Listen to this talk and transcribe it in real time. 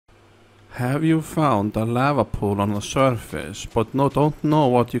Have you found a lava pool on the surface, but don't know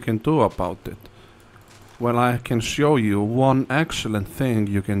what you can do about it? Well, I can show you one excellent thing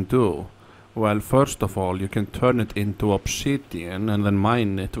you can do. Well, first of all, you can turn it into obsidian and then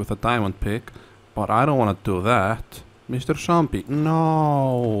mine it with a diamond pick, but I don't want to do that. Mr. Zombie,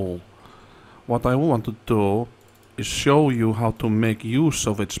 no! What I want to do is show you how to make use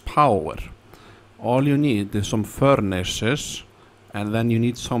of its power. All you need is some furnaces, and then you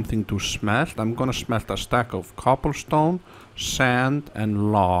need something to smelt. I'm gonna smelt a stack of cobblestone, sand,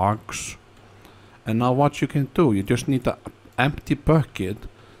 and logs. And now what you can do, you just need an empty bucket.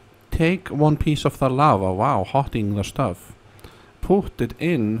 Take one piece of the lava, wow, hotting the stuff. Put it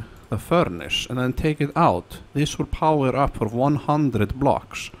in the furnace and then take it out. This will power up for 100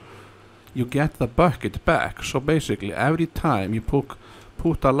 blocks. You get the bucket back. So basically every time you put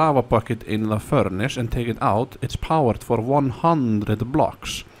a lava bucket in the furnace and take it out, it's powered for 100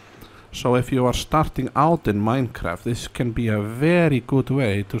 blocks. So if you are starting out in Minecraft, this can be a very good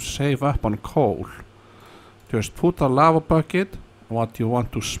way to save up on coal. Just put a lava bucket, what you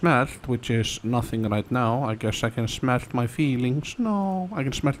want to smelt, which is nothing right now. I guess I can smelt my feelings. No, I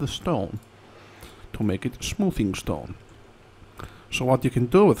can smelt the stone to make it smoothing stone. So what you can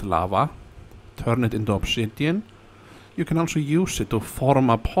do with lava, turn it into obsidian. You can also use it to form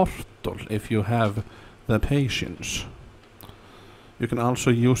a portal if you have the patience. You can also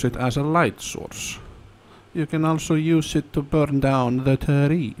use it as a light source. You can also use it to burn down the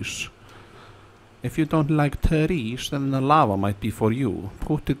trees. If you don't like trees, then the lava might be for you.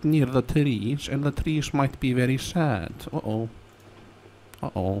 Put it near the trees and the trees might be very sad. Uh-oh.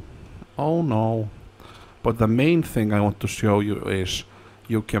 Uh-oh. Oh no. But the main thing I want to show you is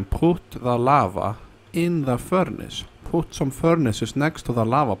you can put the lava in the furnace. Put some furnaces next to the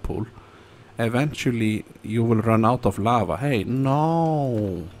lava pool. Eventually you will run out of lava. Hey,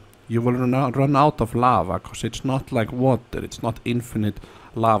 no. You will run out of lava because it's not like water. It's not infinite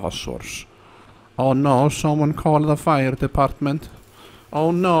lava source. Oh no, someone call the fire department.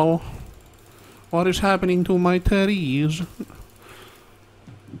 Oh no. What is happening to my trees?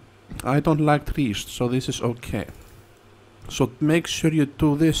 I don't like trees, so this is okay. So make sure you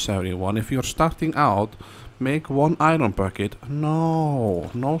do this, everyone. If you're starting out, make one iron bucket. No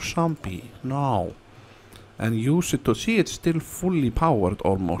zombie, no. And use it to see it's still fully powered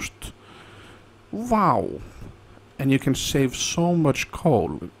almost. Wow. And you can save so much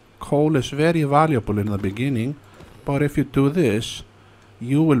coal. Coal is very valuable in the beginning, but if you do this,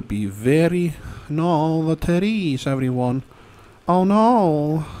 you will be very... No, the trees, everyone. Oh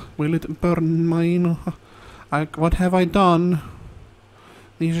no, will it burn mine? What have I done?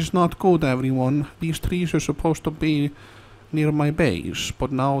 This is not good, everyone. These trees are supposed to be near my base,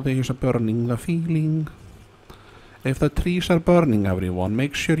 but now they are burning the feeling. If the trees are burning, everyone,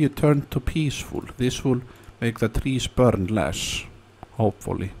 make sure you turn to peaceful. This will make the trees burn less,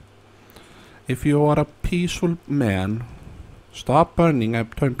 hopefully. If you are a peaceful man, stop burning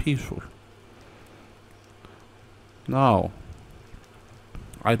and turn peaceful. No.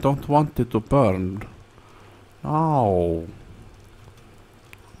 I don't want it to burn. No.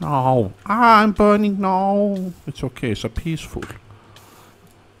 No. Ah, I'm burning. No. It's okay. It's a peaceful.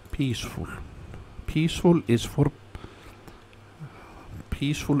 Peaceful. Peaceful is for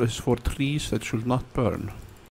trees that should not burn.